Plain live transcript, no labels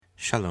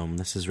Shalom,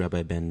 this is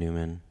Rabbi Ben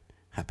Newman.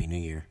 Happy New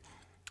Year.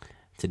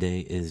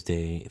 Today is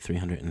day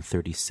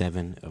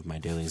 337 of my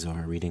daily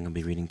Zohar reading. I'll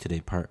be reading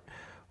today part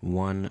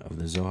 1 of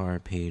the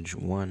Zohar, page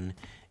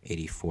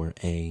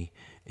 184a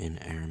in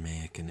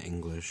Aramaic and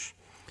English.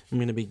 I'm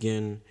going to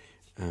begin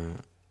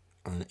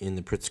in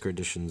the Pritzker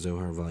edition,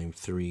 Zohar, volume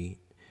 3,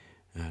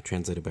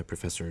 translated by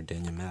Professor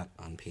Daniel Matt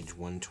on page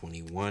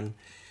 121.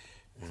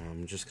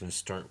 I'm just going to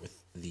start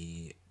with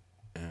the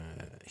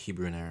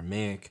Hebrew and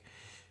Aramaic.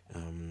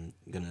 I'm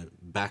going to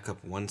back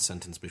up one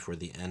sentence before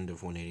the end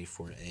of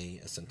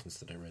 184a, a sentence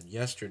that I read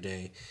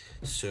yesterday,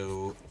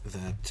 so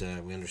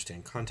that we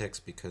understand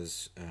context,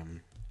 because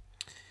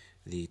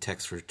the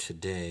text for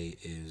today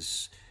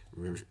is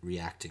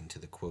reacting to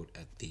the quote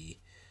at the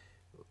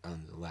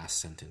last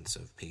sentence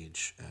of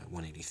page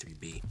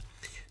 183b.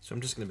 So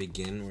I'm just going to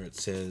begin where it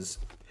says,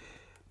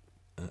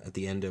 at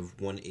the end of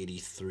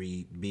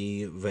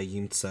 183b,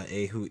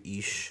 Vayimtsaehu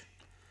ish,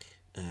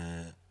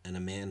 and a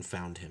man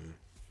found him.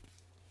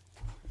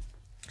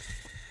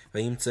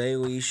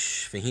 וימצאהו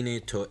איש, והנה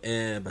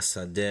טועה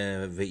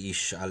בשדה,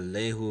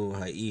 וישאלהו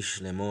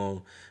האיש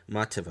לאמור,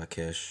 מה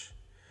תבקש?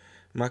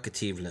 מה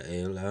כתיב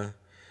לאלה?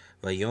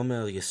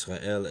 ויאמר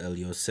ישראל אל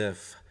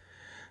יוסף,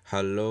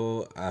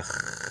 הלא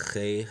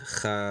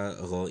אחיך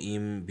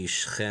רואים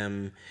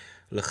בשכם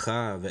לך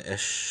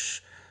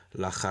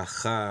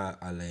ואשלחך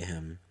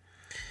עליהם.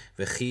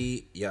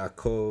 וכי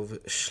יעקב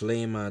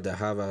שלמה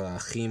דהבה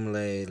אחים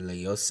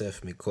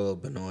ליוסף מכל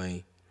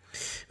בנוי.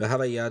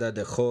 והווה ידע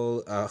דכל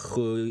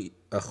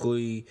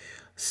אחוי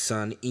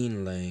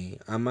שנאין לי,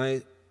 עמי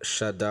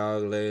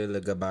שדר לי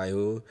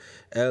לגביהו,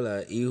 אלא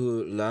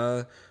איהו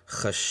לה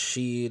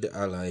חשיד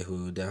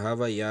עליהו,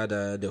 דהווה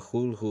ידע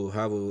דכולהו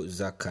הבו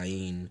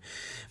זכאין,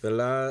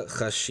 ולה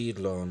חשיד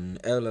לון,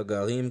 אלא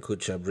גרים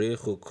קודשא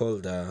בריחו כל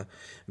דה,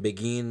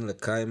 בגין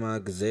לקיימה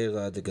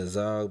גזירה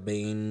דגזר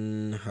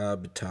בין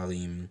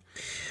הבתרים.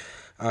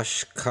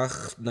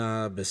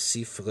 אשכחנה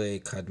בספרי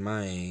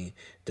קדמי,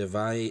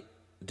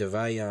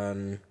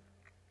 דוויין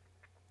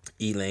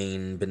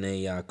אילן בני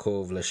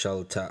יעקב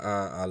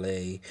לשלטאה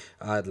עלי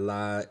עד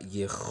לה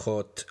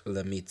יחות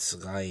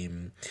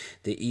למצרים.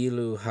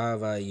 דאילו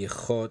הווה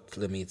יחות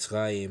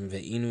למצרים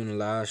ואינון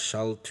לה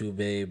שלטו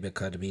בי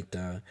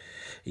בקדמיתה.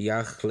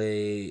 יחלה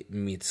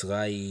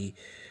מצרי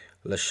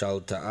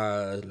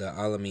לשלטאה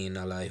לעלמין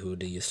עליהו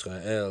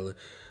דישראל.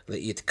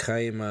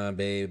 להתקיימה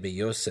בי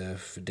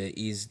ביוסף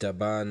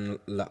דאיזדבן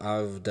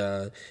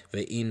לעבדה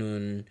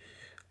ואינון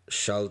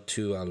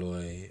שלטו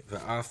עלוי,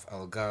 ואף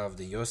על גב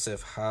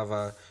דיוסף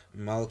הווה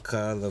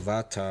מלכה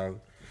לבטר,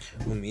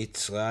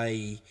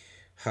 ומצרי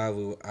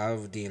הבו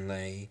עבדין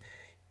לי,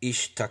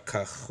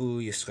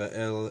 השתכחו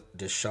ישראל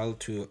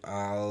דשלטו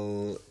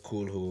על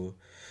כולהו.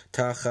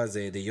 תחה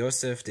זה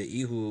דיוסף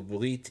דאיהו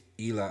ברית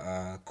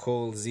אילאה,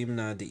 כל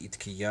זמנה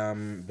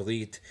דאתקיים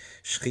ברית,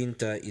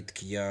 שכינתה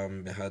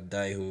התקיים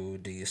בהדיהו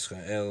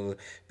דישראל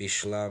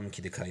בשלם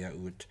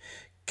כדקייאות.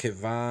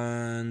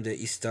 כיוון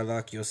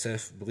דאסתלק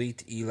יוסף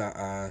ברית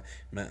אילאה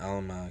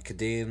מעלמא,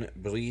 כדין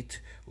ברית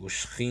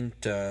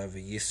ושכינתה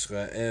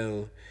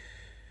וישראל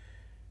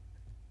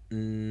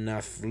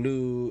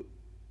נפלו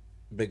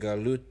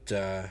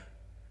בגלותה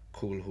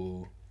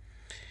כולהו.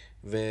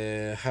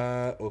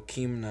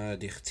 והאוקימנה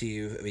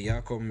דכתיב,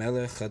 ויעקב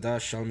מלך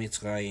חדש על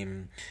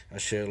מצרים,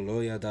 אשר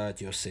לא ידע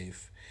את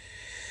יוסף.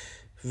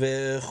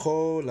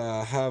 וכל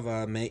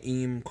ההווה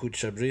מאים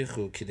קודשא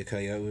בריחו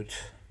כדקייאות.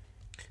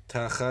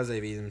 תאחזה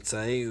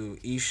וימצאהו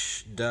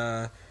איש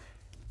דה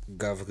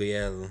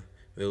גבריאל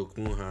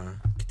והוקמוה,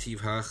 כתיב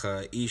הכה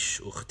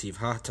איש וכתיב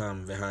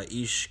התם,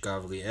 והאיש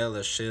גבריאל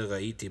אשר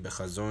ראיתי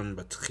בחזון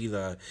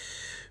בתחילה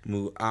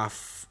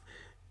מואף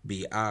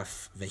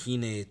ביאף,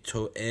 והנה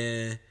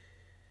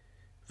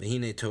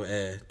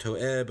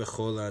טועה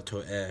בכל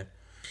הטועה.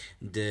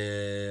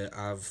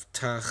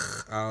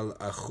 דאבטח על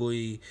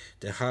אחוי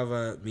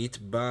דהווה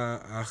מתבע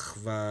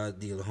אחווה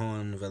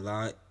דילהון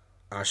ולה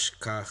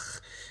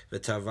אשכח,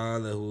 וטבע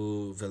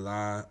להו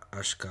ולה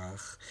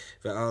אשכח,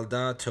 ועל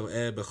דה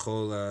טועה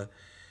בחולה,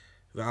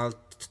 ועל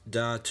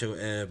דה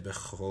טועה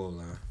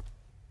בחולה.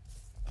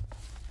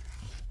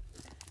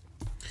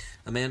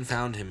 A man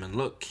found him, and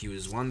look, he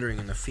was wandering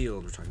in a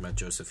field. We're talking about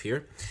Joseph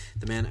here.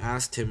 The man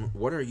asked him,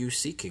 "What are you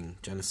seeking?"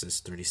 Genesis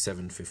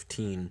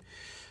 37:15.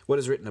 What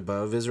is written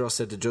above? Israel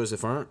said to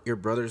Joseph, "Aren't your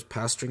brothers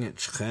pasturing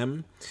at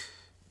Shechem?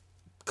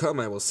 Come,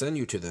 I will send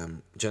you to them."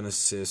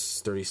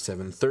 Genesis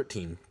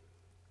 37:13.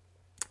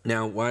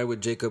 Now, why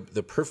would Jacob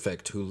the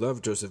perfect, who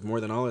loved Joseph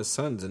more than all his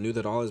sons and knew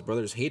that all his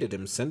brothers hated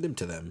him, send him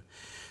to them?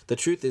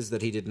 The truth is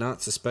that he did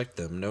not suspect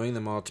them, knowing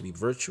them all to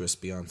be virtuous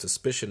beyond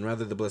suspicion.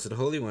 Rather, the Blessed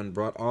Holy One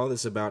brought all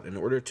this about in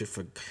order to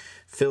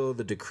fulfill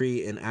the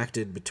decree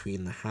enacted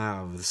between the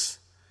halves.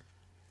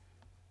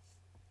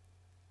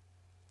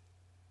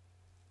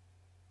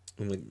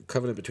 And the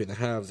covenant between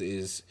the halves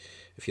is,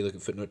 if you look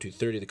at footnote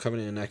 230, the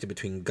covenant enacted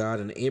between God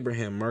and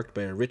Abraham, marked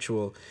by a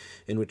ritual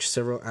in which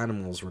several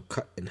animals were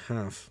cut in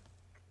half.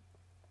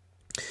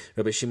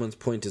 Rabbi Shimon's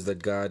point is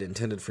that God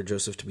intended for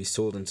Joseph to be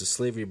sold into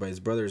slavery by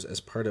his brothers as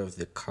part of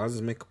the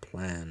cosmic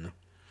plan.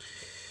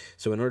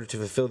 So in order to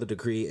fulfill the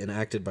decree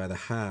enacted by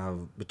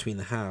between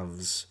the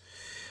halves,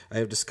 I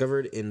have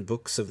discovered in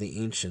books of the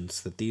ancients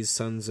that these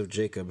sons of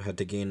Jacob had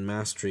to gain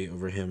mastery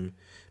over him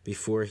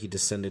before he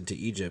descended to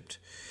Egypt.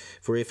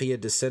 For if he had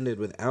descended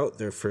without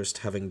their first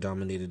having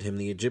dominated him,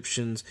 the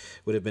Egyptians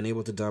would have been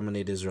able to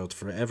dominate Israel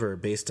forever,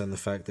 based on the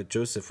fact that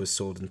Joseph was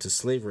sold into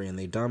slavery and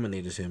they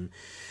dominated him.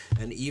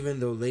 And even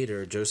though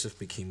later Joseph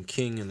became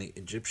king and the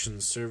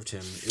Egyptians served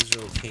him,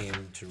 Israel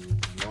came to rule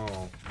them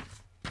all.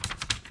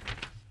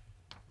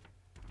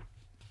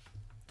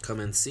 Come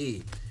and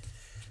see.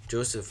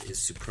 Joseph is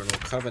supernal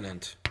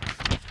covenant.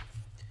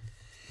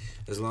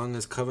 As long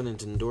as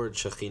covenant endured,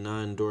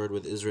 Shekhinah endured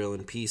with Israel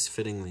in peace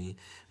fittingly.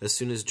 As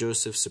soon as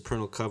Joseph's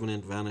supernal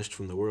covenant vanished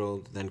from the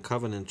world, then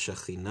covenant,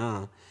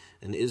 Shekhinah,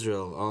 and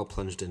Israel all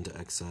plunged into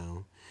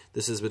exile.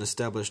 This has been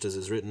established as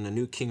is written, a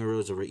new king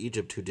arose over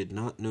Egypt who did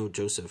not know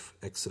Joseph.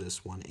 Exodus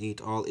 1:8.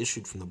 All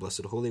issued from the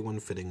Blessed Holy One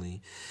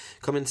fittingly.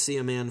 Come and see,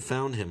 a man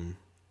found him.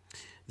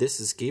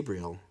 This is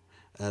Gabriel.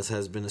 As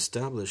has been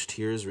established,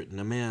 here is written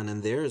a man,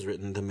 and there is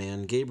written the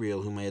man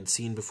Gabriel, whom I had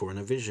seen before in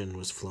a vision,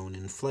 was flown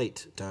in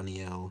flight.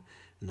 Daniel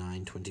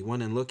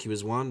 9:21. And look, he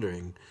was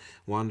wandering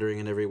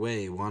in every way,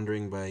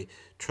 wandering by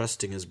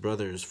trusting his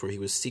brothers, for he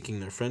was seeking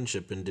their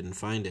friendship and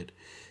didn't find it.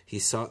 He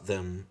sought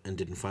them and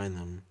didn't find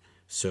them.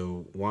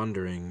 So,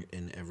 wandering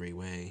in every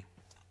way.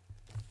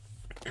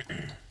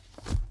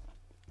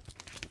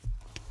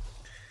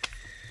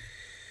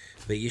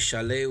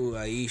 וישאלהו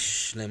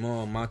האיש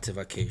לאמור מה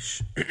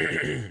תבקש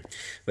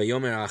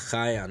ויאמר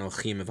אחי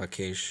אנוכי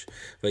מבקש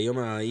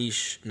ויאמר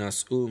האיש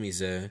נסעו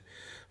מזה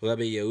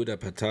רבי יהודה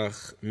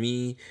פתח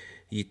מי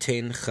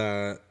ייתנך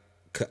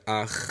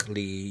כאח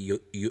לי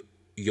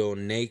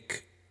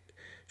יונק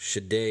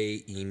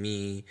שדי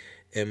עמי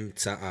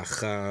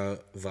אמצעך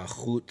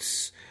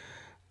וחוץ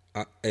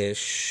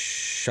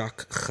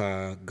אשקך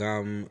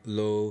גם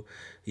לא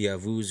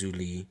יבוזו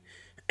לי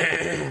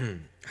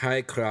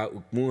היי קרא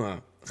וכמוה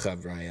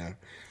חבריה.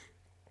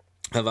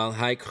 אבל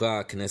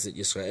היקרא כנסת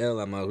ישראל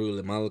אמרו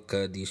למלכה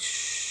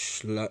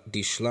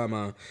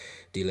דשלמה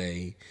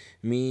דילי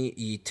מי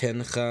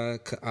ייתנך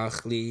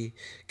כאח לי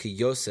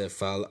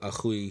כיוסף על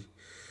אחוי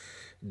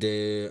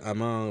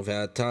דאמר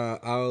ואתה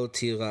אל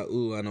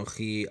תיראו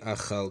אנוכי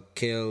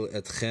אכלכל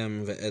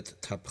אתכם ואת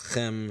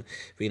טפכם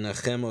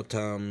וינחם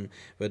אותם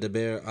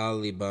ודבר על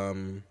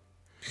ליבם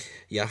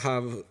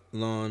יהב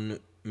לון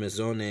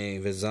מזוני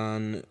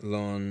וזן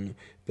לון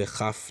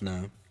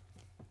בחפנה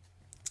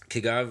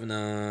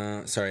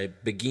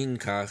בגין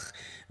כך,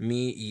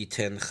 מי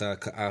ייתנך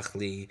כאח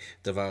לי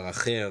דבר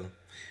אחר?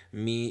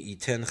 מי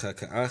ייתנך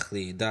כאח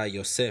לי, דה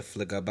יוסף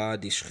לגבה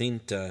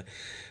דשכינתה,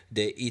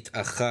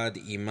 דאיתאחד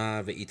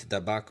עמה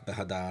ואיתדבק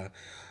בהדר,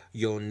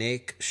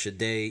 יונק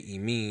שדי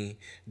עמי,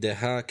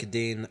 דה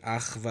כדין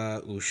אחווה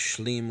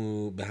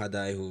ושלימו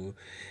בהדיהו,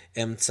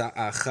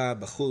 אמצעך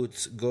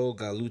בחוץ, גו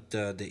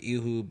גלותה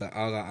דאיהו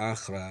בערה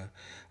אחרא,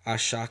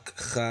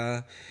 אשקך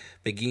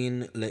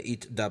בגין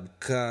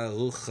להתדבקה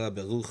רוחה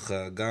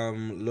ברוחה,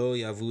 גם לא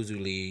יבוזו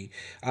לי,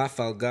 אף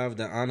על גב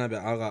דאנה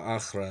בערה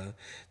אחרא,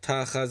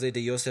 תחזה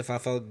דיוסף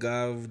אף על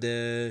גב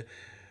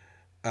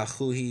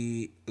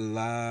דאחוהי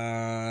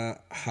לה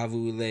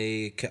הבו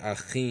לי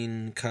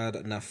כאחין כד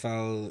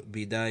נפל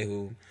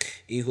בידיהו,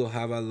 איהו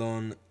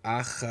הבלון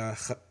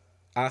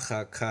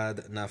אחא כד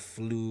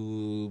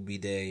נפלו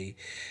בידי,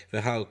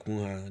 והל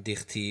כמוה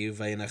דכתיב,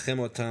 וינחם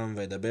אותם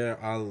וידבר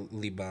על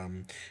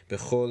ליבם,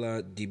 בכל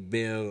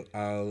דיבר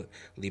על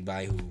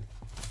ליבהו.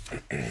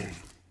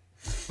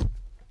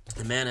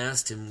 The man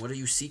asked him, what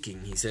are you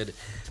seeking? He said,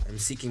 I'm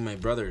seeking my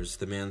brothers.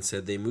 The man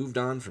said, they moved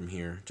on from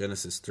here.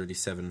 Genesis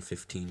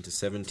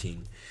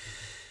 37:15-17.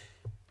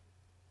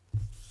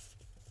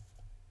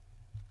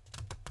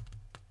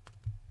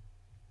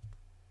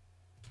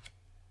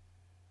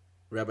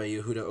 Rabbi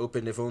Yehuda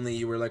opened, if only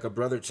you were like a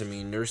brother to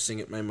me, nursing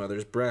at my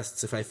mother's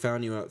breasts. If I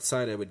found you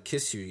outside, I would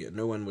kiss you, yet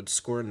no one would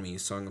scorn me.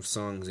 Song of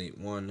Songs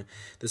 8:1.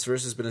 This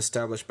verse has been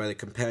established by the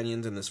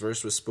companions, and this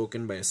verse was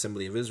spoken by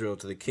Assembly of Israel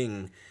to the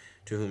king,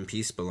 to whom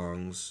peace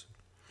belongs.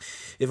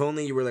 If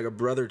only you were like a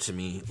brother to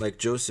me,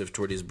 like Joseph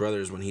toward his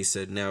brothers when he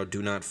said, now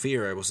do not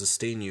fear, I will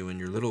sustain you and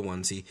your little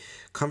ones. He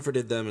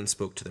comforted them and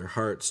spoke to their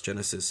hearts.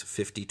 Genesis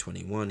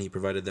 50:21. He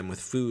provided them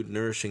with food,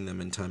 nourishing them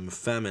in time of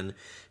famine.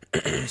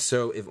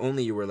 So if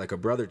only you were like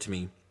a brother to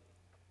me.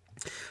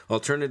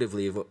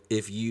 Alternatively,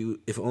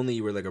 if only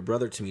you were like a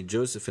brother to me,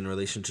 Joseph in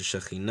relation to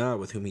Shekhinah,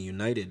 with whom he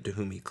united, to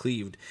whom he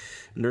cleaved,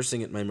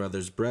 nursing at my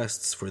mother's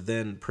breasts, for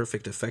then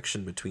perfect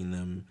affection between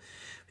them.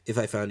 If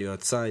I found you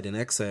outside in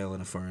exile in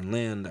a foreign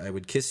land, I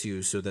would kiss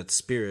you so that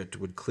spirit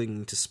would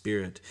cling to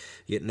spirit,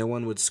 yet no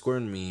one would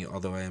scorn me,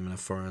 although I am in a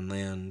foreign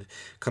land.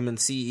 Come and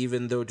see,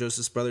 even though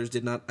Joseph's brothers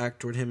did not act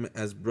toward him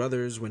as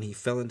brothers when he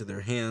fell into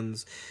their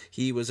hands,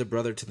 he was a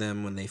brother to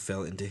them when they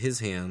fell into his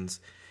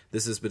hands.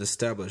 This has been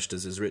established,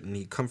 as is written,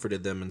 he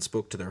comforted them and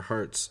spoke to their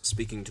hearts,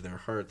 speaking to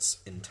their hearts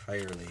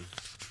entirely.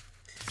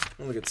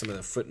 I'll look at some of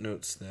the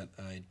footnotes that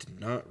I did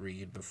not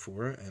read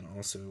before, and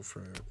also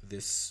for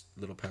this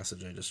little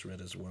passage I just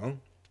read as well.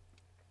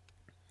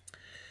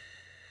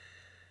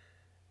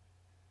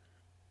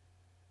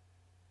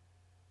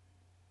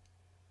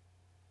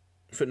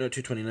 Footnote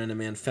 229,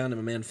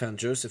 a man found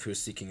Joseph who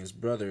was seeking his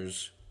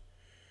brothers.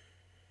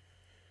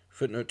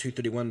 Footnote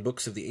 231,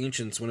 Books of the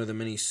Ancients, one of the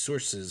many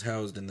sources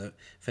housed in the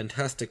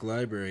fantastic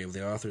library of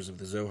the authors of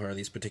the Zohar.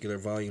 These particular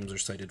volumes are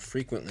cited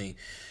frequently.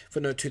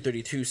 Footnote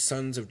 232,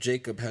 sons of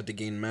Jacob had to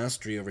gain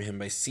mastery over him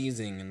by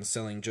seizing and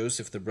selling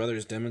Joseph. The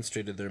brothers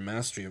demonstrated their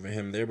mastery over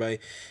him, thereby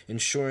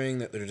ensuring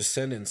that their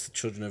descendants, the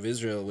children of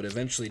Israel, would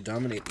eventually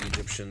dominate the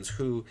Egyptians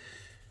who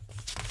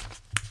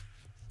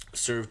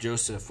served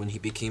Joseph when he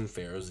became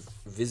Pharaoh's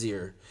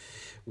vizier.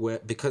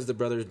 Because the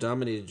brothers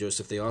dominated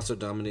Joseph, they also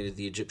dominated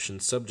the Egyptian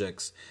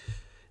subjects.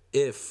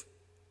 If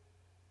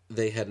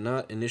they had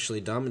not initially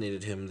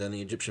dominated him, then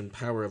the Egyptian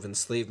power of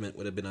enslavement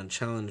would have been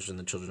unchallenged, and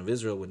the children of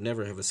Israel would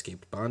never have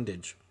escaped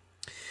bondage.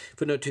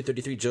 Footnote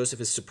 233, Joseph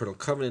is supernal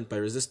covenant. By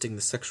resisting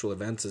the sexual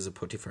advances of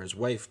Potiphar's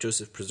wife,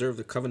 Joseph preserved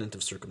the covenant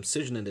of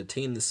circumcision and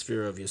attained the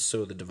sphere of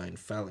Yesod, the divine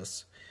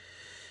phallus.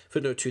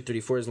 Footnote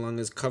 234, as long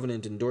as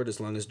covenant endured, as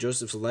long as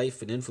Joseph's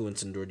life and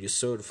influence endured,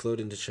 Yesod flowed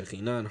into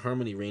Shekhinah, and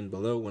harmony reigned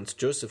below. Once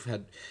Joseph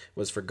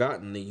was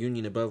forgotten, the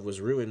union above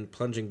was ruined,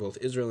 plunging both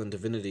Israel and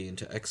divinity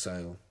into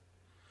exile.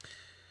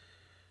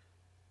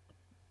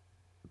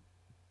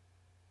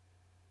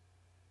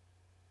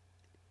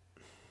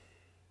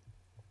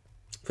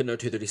 Footnote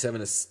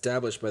 237,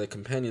 established by the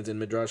companions in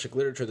Midrashic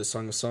literature, the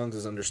Song of Songs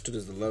is understood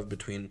as the love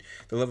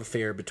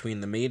affair between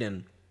the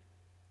maiden,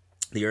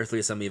 the earthly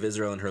assembly of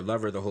Israel, and her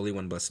lover, the Holy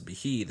One, blessed be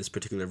He. This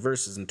particular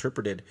verse is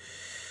interpreted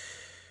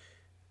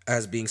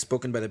as being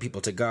spoken by the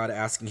people to God,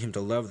 asking Him to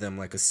love them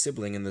like a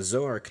sibling. In the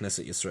Zohar,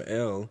 Knesset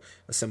Yisrael,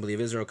 Assembly of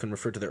Israel, can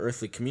refer to the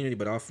earthly community,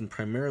 but often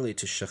primarily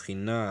to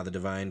Shekhinah, the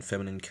divine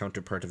feminine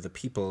counterpart of the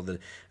people, the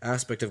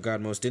aspect of God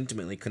most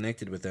intimately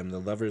connected with them. The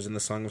lovers in the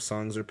Song of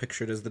Songs are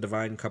pictured as the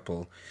divine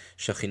couple,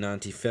 Shekhinah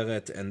and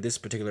Tiferet, and this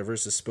particular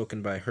verse is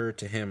spoken by her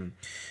to him.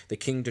 The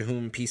king to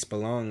whom peace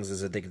belongs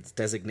is a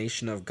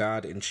designation of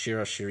God in Shir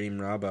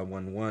HaShirim Rabbah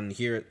 1:1.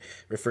 Here it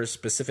refers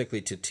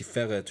specifically to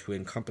Tiferet, who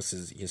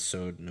encompasses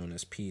Yesod, known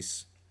as peace.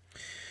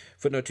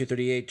 Footnote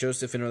 238,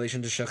 Joseph in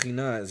relation to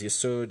Shekhinah, as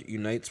Yesod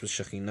unites with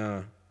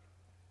Shekhinah.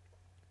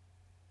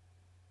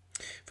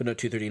 Footnote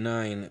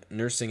 239,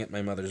 nursing at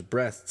my mother's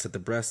breasts, at the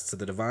breasts of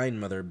the divine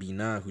mother,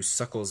 Binah, who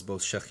suckles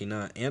both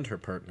Shekhinah and her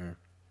partner.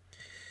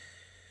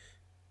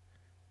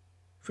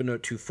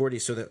 Footnote 240,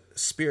 so that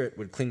spirit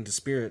would cling to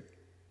spirit,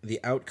 the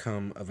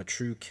outcome of a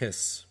true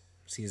kiss.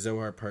 See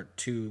Zohar Part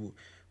 2,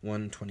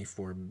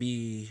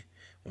 124b,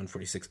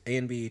 146a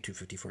and b,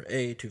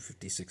 254a,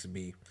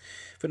 256b.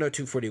 Footnote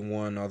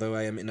 241, although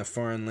I am in a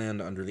foreign land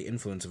under the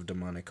influence of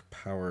demonic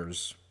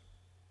powers.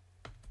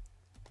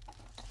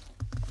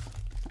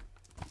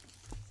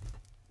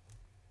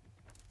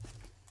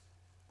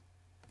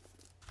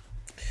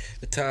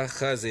 ותא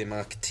חזה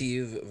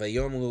מהכתיב,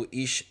 ויאמרו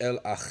איש אל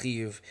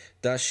אחיו,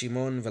 דא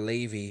שמעון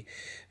ולוי,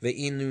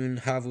 ואינון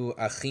הבו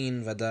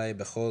אחין ודאי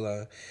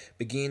בחולה,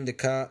 בגין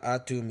דקה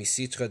עטו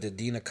מסיטרא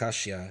דדינא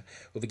קשיא,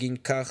 ובגין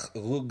כך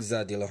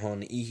רוגזה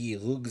דלהון, איהי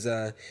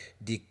רוגזה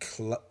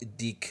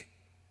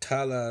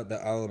דקטלה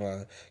בעלמא,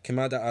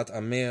 כמה דעת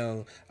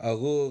עמל,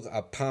 ארור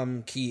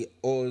אפם כי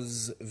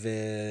עוז,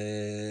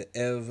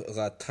 ואב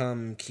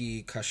רתם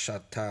כי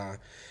קשתה,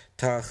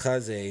 תא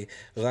חזה,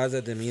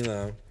 רזה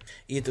דמילה,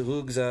 אית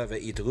רוגזה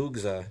ואית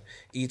רוגזה,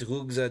 אית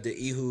רוגזה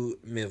דאיהו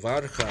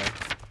מברכא,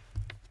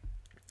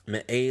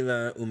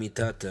 מאלה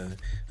ומיתתה,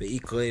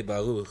 ויקרא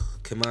ברוך,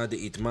 כמה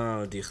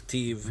דאיתמר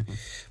דכתיב,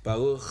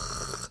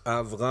 ברוך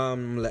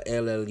אברהם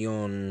לאל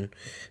עליון,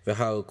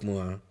 והר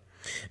כמוה.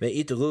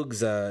 ואית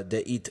רוגזה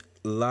דאית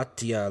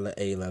לטיה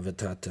לאלה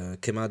ותתה,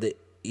 כמה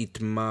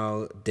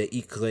דאיתמר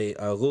דאיקרא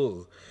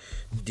ארור,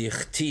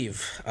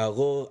 דכתיב,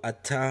 ארור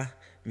אתה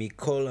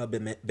מכל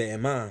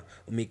הבהמה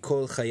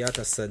ומכל חיית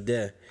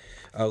השדה,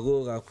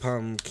 ארור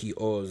אפם כי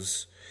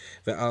עוז.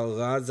 ועל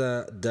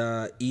רזה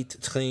דא אית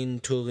תכן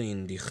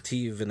טורין,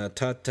 דכתיב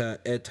ונתת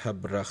את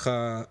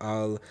הברכה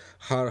על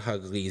הר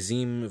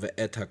הגריזים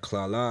ואת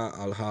הקללה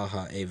על הר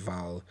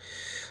העבל.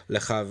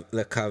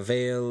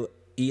 לקבל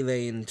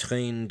אילן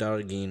תכן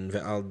דרגין,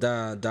 ועל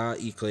דא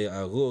יקרא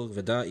ארור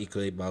ודא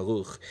יקרא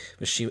ברוך,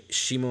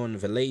 ושמעון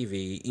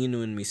ולוי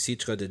אינון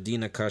מסיטרא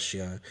דדינא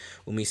קשיא,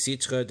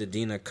 ומסיטרא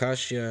דדינא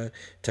קשיא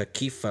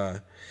תקיפה,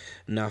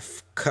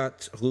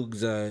 נפקת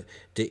רוגזה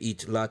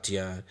דאית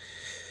לטיה.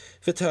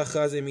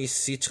 ותחזה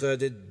מסיטרא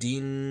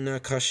דדינא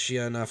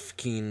קשיא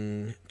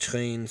נפקין,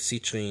 תכן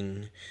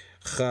סיטרין,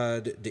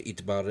 חד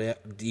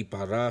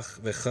דאיתברך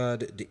וחד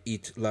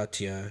דאית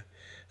לטיה,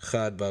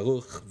 חד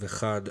ברוך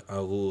וחד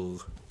ארור.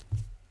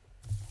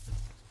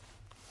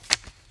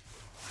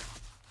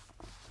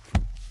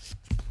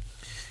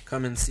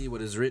 Come and see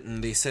what is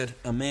written. They said,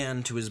 a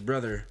man to his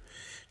brother,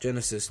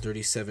 Genesis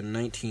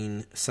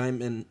 37:19,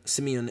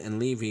 Simeon and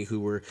Levi, who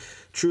were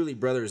truly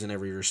brothers in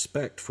every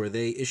respect, for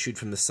they issued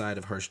from the side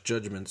of harsh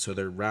judgment, so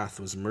their wrath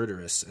was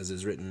murderous, as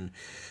is written,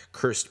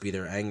 cursed be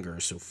their anger,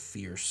 so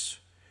fierce.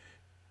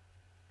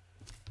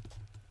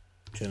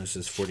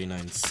 Genesis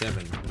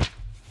 49:7.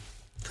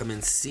 Come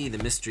and see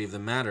the mystery of the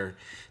matter.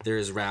 There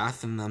is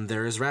wrath, and then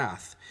there is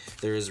wrath.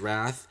 There is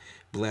wrath,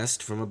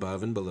 blessed from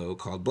above and below,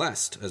 called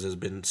blessed, as has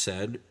been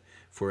said,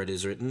 for it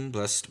is written,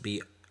 Blessed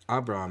be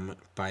Abram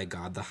by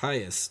God the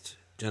highest.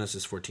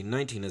 Genesis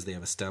 14:19, as they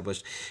have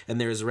established.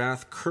 And there is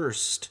wrath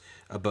cursed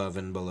above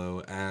and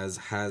below, as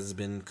has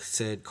been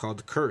said,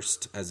 called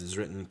cursed, as is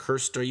written,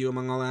 Cursed are you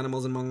among all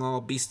animals and among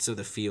all beasts of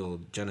the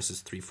field.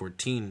 Genesis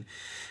 3:14.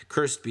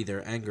 Cursed be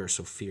their anger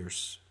so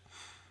fierce.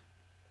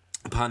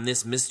 Upon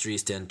this mystery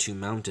stand two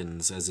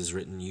mountains, as is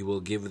written, You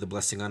will give the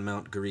blessing on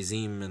Mount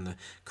Gerizim and the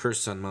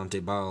curse on Mount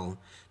Ebal,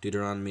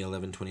 Deuteronomy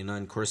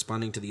 11:29,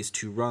 corresponding to these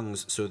two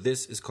rungs. So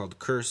this is called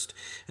cursed,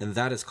 and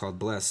that is called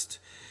blessed.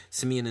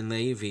 Simeon and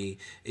Levi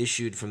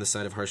issued from the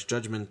side of harsh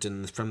judgment,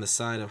 and from the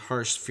side of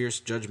harsh,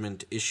 fierce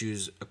judgment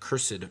issues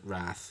accursed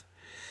wrath.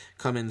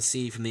 Come and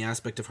see, from the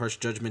aspect of harsh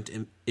judgment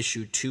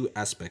issue two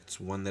aspects,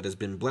 one that has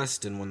been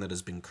blessed and one that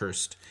has been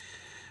cursed.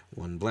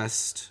 One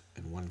blessed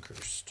and one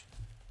cursed.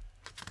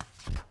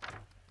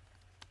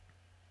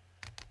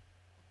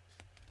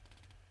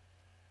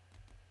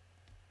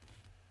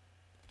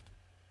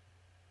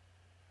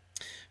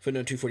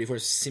 Footnote 244,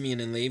 Simeon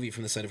and Levi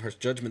from the side of harsh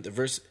judgment. The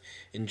verse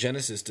in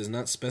Genesis does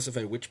not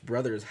specify which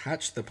brothers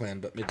hatched the plan,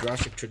 but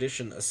Midrashic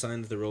tradition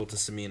assigns the role to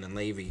Simeon and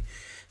Levi.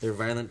 Their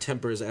violent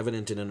temper is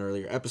evident in an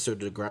earlier episode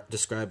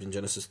described in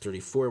Genesis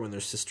 34 when their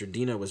sister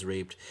Dinah was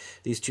raped.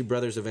 These two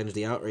brothers avenged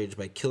the outrage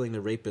by killing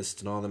the rapist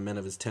and all the men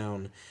of his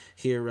town.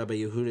 Here, Rabbi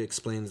Yehuda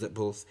explains that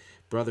both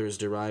brothers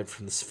derived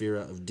from the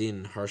sphera of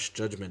din, harsh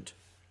judgment.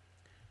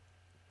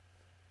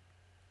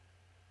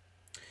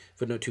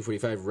 Footnote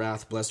 245,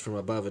 wrath blessed from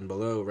above and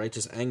below.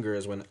 Righteous anger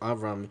is when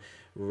Avram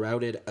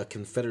routed a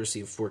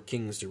confederacy of 4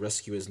 kings to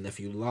rescue his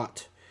nephew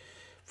Lot.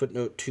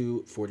 Footnote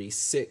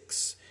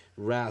 246,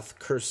 wrath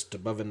cursed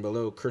above and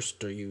below.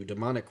 Cursed are you,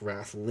 demonic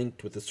wrath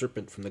linked with the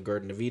serpent from the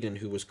Garden of Eden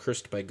who was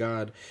cursed by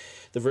God.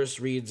 The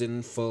verse reads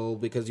in full,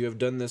 Because you have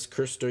done this,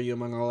 cursed are you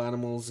among all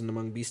animals and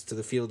among beasts of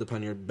the field.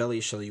 Upon your belly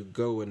shall you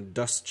go, and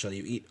dust shall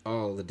you eat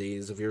all the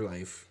days of your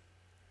life.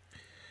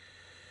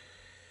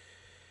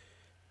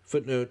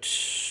 Footnote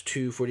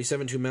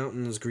 247, 2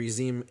 mountains,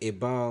 Gerizim,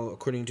 Ebal.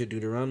 According to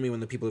Deuteronomy, when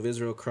the people of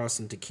Israel cross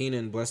into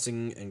Canaan,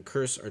 blessing and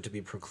curse are to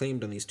be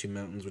proclaimed on these 2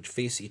 mountains, which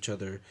face each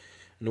other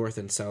north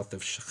and south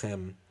of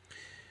Shechem.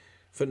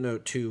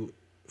 Footnote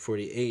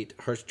 248,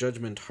 harsh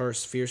judgment,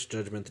 harsh, fierce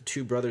judgment. The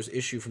 2 brothers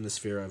issue from the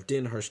sphera of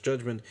din, harsh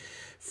judgment.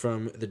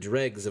 From the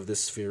dregs of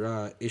this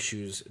sphera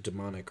issues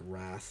demonic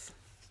wrath.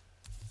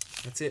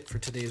 That's it for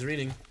today's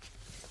reading.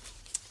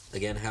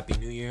 Again, Happy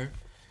New Year,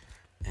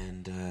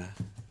 and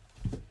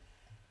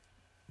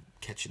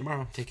catch you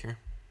tomorrow. Take care.